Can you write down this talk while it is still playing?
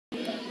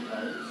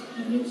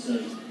And also,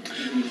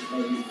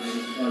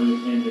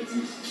 candidates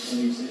is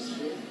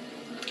inaccessible?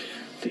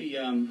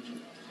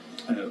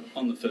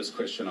 On the first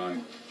question,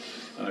 I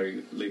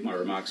leave my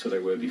remarks where they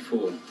were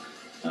before.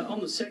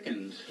 On the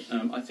second,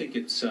 I think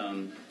it's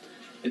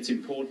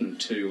important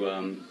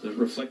to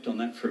reflect on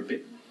that for a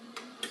bit.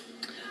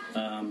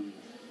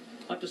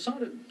 I've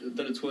decided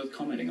that it's worth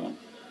commenting on.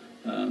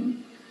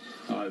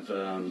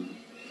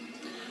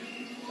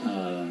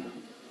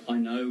 I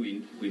know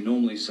we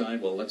normally say,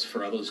 well, that's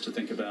for others to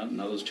think about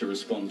and others to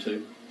respond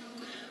to,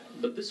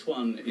 but this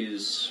one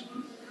is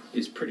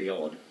pretty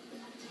odd,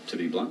 to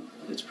be blunt.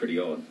 It's pretty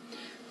odd.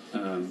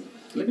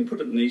 Let me put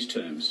it in these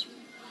terms.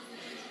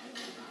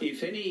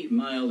 If any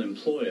male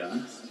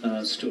employer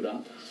stood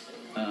up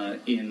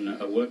in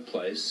a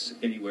workplace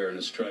anywhere in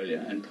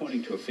Australia and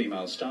pointing to a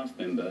female staff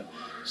member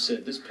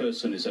said this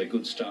person is a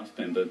good staff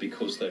member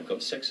because they've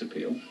got sex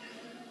appeal,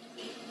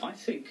 I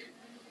think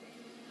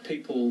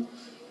people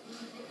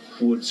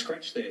would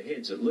scratch their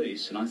heads at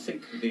least, and I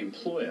think the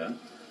employer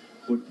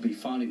would be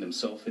finding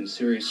themselves in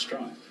serious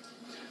strife.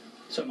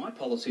 So my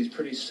policy is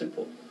pretty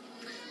simple,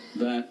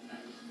 that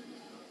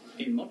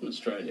in modern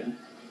Australia,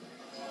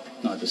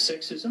 neither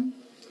sexism,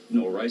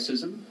 nor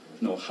racism,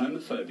 nor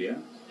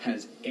homophobia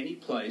has any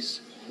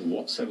place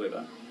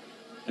whatsoever.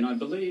 And I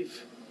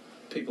believe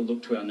people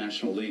look to our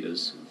national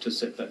leaders to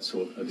set that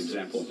sort of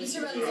example.